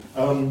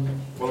Well,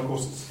 of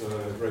course, it's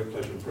a great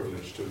pleasure and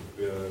privilege to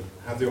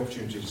have the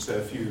opportunity to say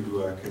a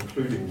few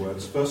concluding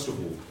words. First of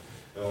all,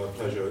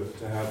 pleasure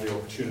to have the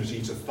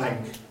opportunity to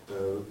thank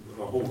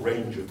a whole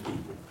range of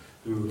people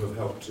who have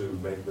helped to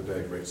make the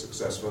day a great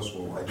success. First of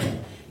all, I think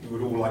you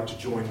would all like to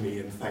join me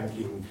in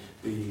thanking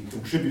the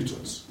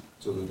contributors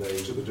to the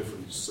day, to the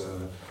different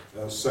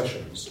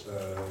sessions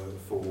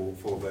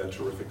for their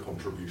terrific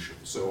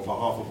contributions. So on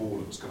behalf of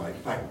all of us, can I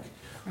thank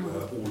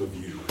all of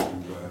you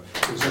who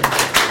presented.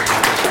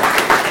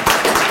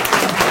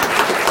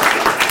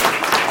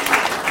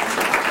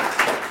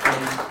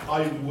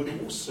 I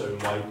would also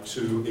like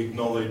to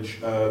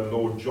acknowledge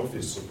Lord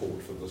Joffe's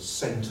support for the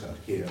centre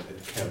here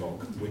at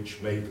Kellogg,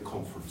 which made the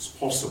conference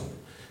possible.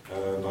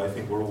 And I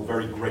think we're all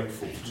very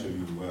grateful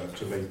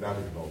to make that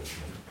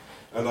acknowledgement.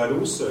 And I'd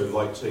also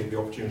like to take the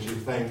opportunity to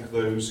thank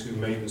those who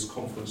made this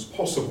conference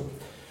possible.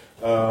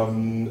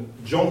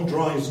 John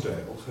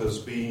Drysdale has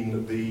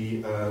been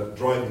the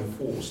driving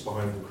force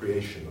behind the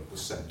creation of the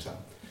centre.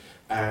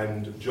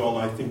 And John,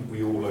 I think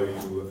we all owe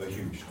you a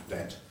huge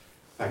debt.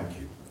 Thank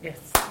you.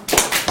 Yes.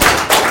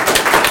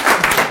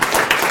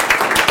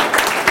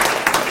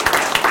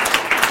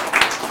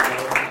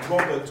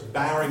 Robert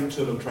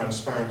Barrington of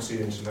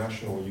Transparency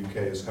International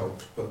UK has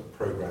helped put the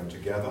programme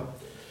together.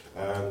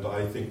 And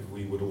I think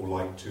we would all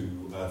like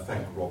to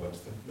thank Robert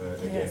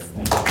again.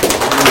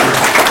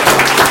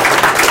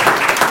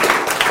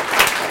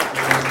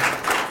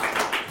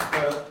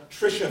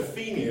 Tricia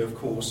Feeney, of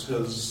course,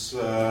 has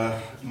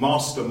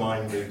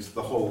masterminded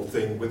the whole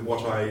thing with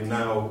what I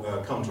now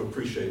come to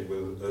appreciate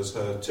as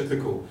her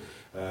typical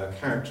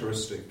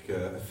characteristic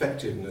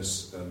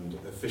effectiveness and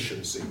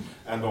efficiency.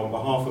 And on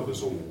behalf of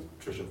us all,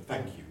 Tricia,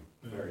 thank you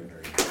very,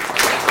 very much.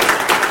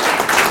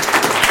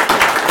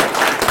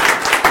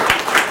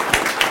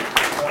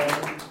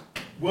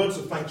 Words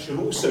of thanks should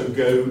also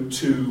go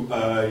to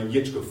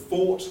Yitka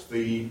Fort,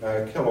 the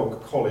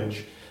Kellogg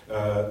College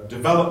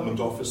development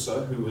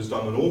officer, who has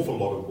done an awful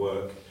lot of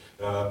work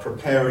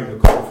preparing the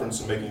conference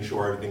and making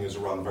sure everything is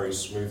run very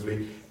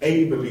smoothly,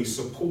 ably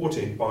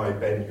supported by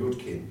Ben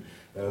Yudkin,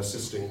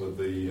 assisting with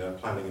the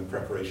planning and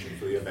preparation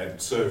for the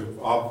event. So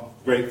our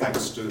great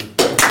thanks to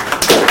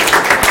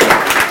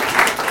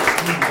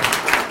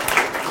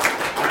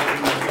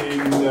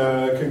In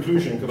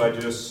conclusion, could I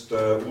just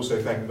also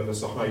thank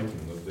Melissa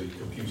Hayden of the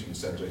Computing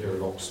Centre here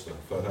at Oxford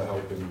for her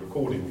help in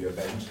recording the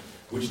event,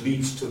 which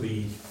leads to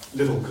the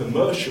little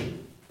commercial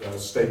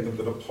statement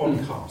that a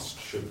podcast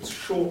should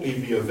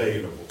shortly be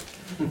available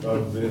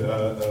on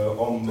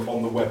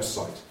the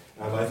website.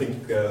 And I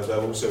think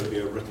there'll also be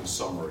a written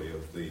summary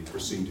of the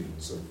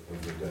proceedings of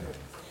the day.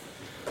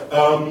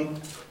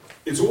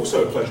 It's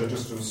also a pleasure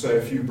just to say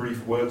a few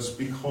brief words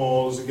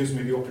because it gives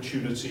me the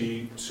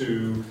opportunity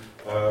to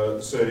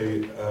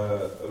say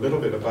a little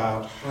bit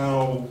about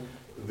how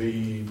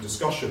the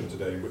discussion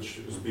today, which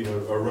has been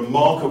a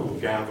remarkable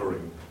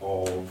gathering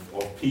of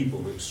people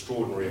with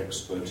extraordinary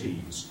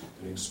expertise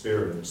and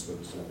experience that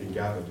has been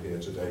gathered here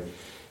today,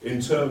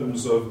 in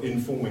terms of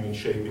informing and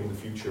shaping the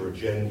future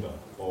agenda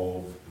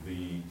of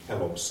the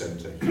Kellogg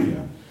Centre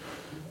here.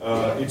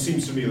 It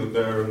seems to me that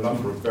there are a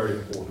number of very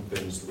important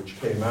things which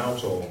came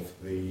out of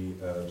the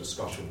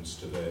discussions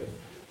today,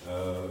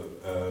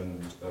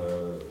 and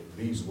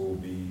these will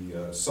be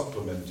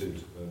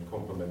supplemented and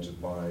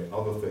complemented by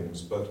other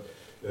things, but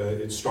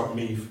it struck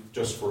me,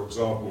 just for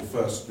example,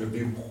 first, the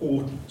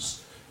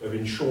importance of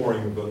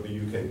ensuring that the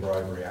UK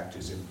Bribery Act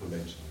is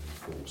implemented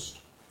and enforced.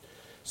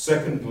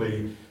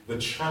 Secondly, the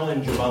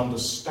challenge of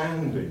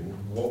understanding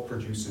what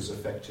produces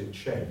effective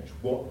change,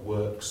 what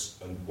works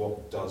and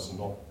what does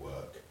not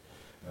work.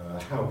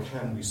 How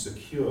can we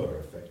secure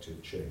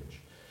effective change?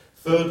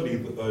 Thirdly, a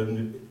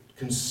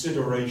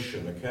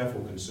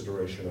careful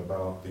consideration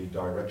about the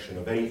direction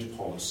of aid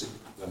policy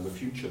and the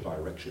future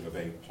direction of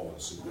aid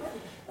policy.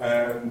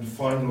 And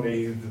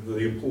finally, the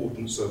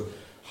importance of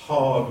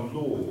hard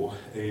law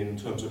in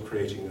terms of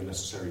creating the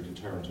necessary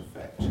deterrent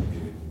effect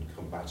in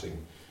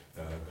combating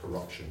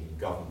corruption in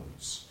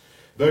governance.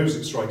 Those,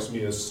 it strikes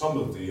me, as some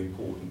of the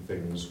important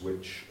things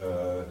which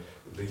the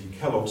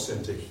Kellogg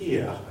Centre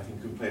here, I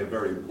think, can play a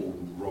very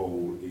important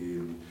role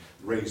in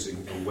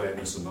raising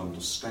awareness and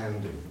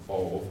understanding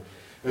of,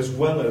 as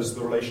well as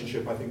the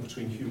relationship, I think,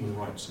 between human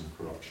rights and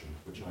corruption,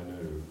 which I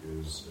know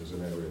is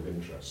an area of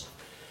interest.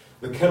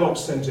 The Kellogg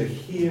Centre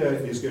here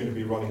is going to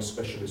be running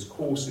specialist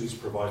courses,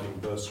 providing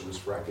bursaries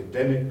for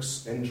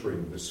academics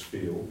entering this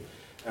field,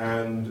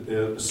 and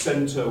the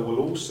centre will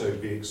also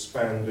be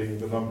expanding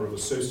the number of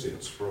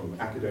associates from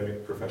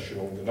academic,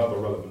 professional, and other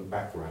relevant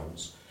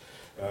backgrounds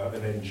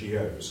and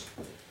NGOs.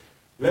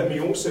 Let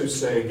me also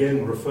say,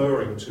 again,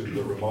 referring to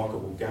the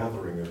remarkable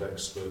gathering of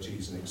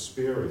expertise and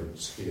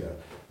experience here,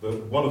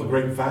 that one of the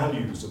great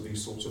values of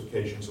these sorts of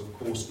occasions, of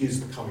course, is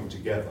the coming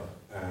together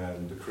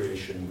and the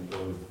creation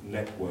of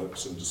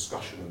networks and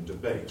discussion and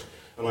debate.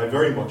 And I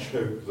very much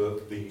hope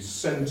that the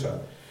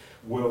centre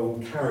will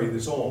carry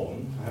this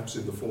on, perhaps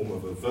in the form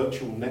of a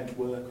virtual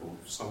network or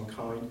of some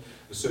kind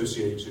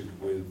associated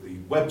with the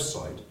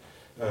website,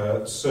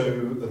 so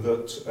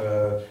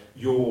that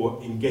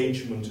your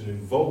engagement and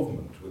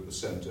involvement with the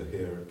centre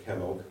here at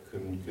Kellogg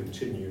can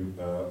continue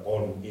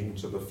on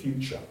into the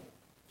future.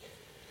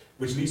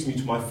 Which leads me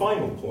to my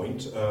final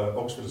point.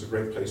 Oxford is a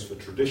great place for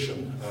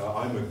tradition.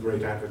 I'm a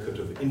great advocate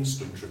of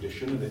instant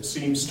tradition, and it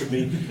seems to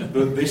me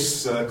that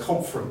this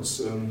conference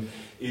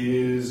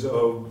is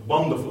a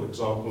wonderful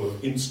example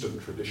of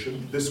instant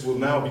tradition. This will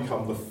now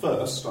become the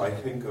first, I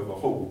think, of a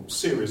whole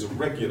series of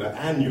regular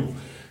annual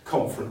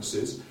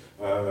conferences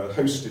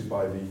hosted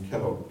by the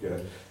Kellogg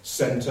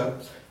Centre.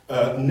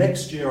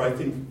 Next year, I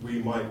think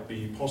we might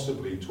be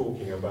possibly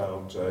talking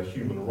about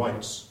human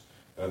rights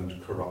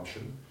and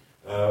corruption.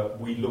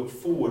 We look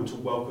forward to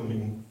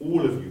welcoming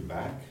all of you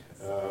back,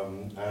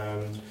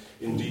 and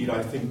indeed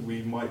I think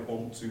we might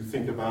want to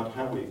think about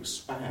how we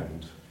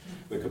expand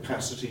the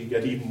capacity,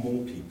 get even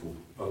more people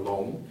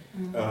along.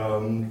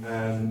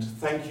 And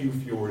thank you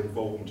for your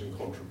involvement and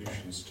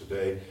contributions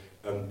today,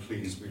 and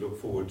please, we look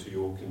forward to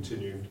your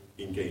continued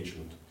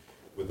engagement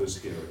with us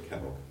here at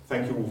Kellogg.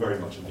 Thank you all very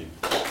much indeed.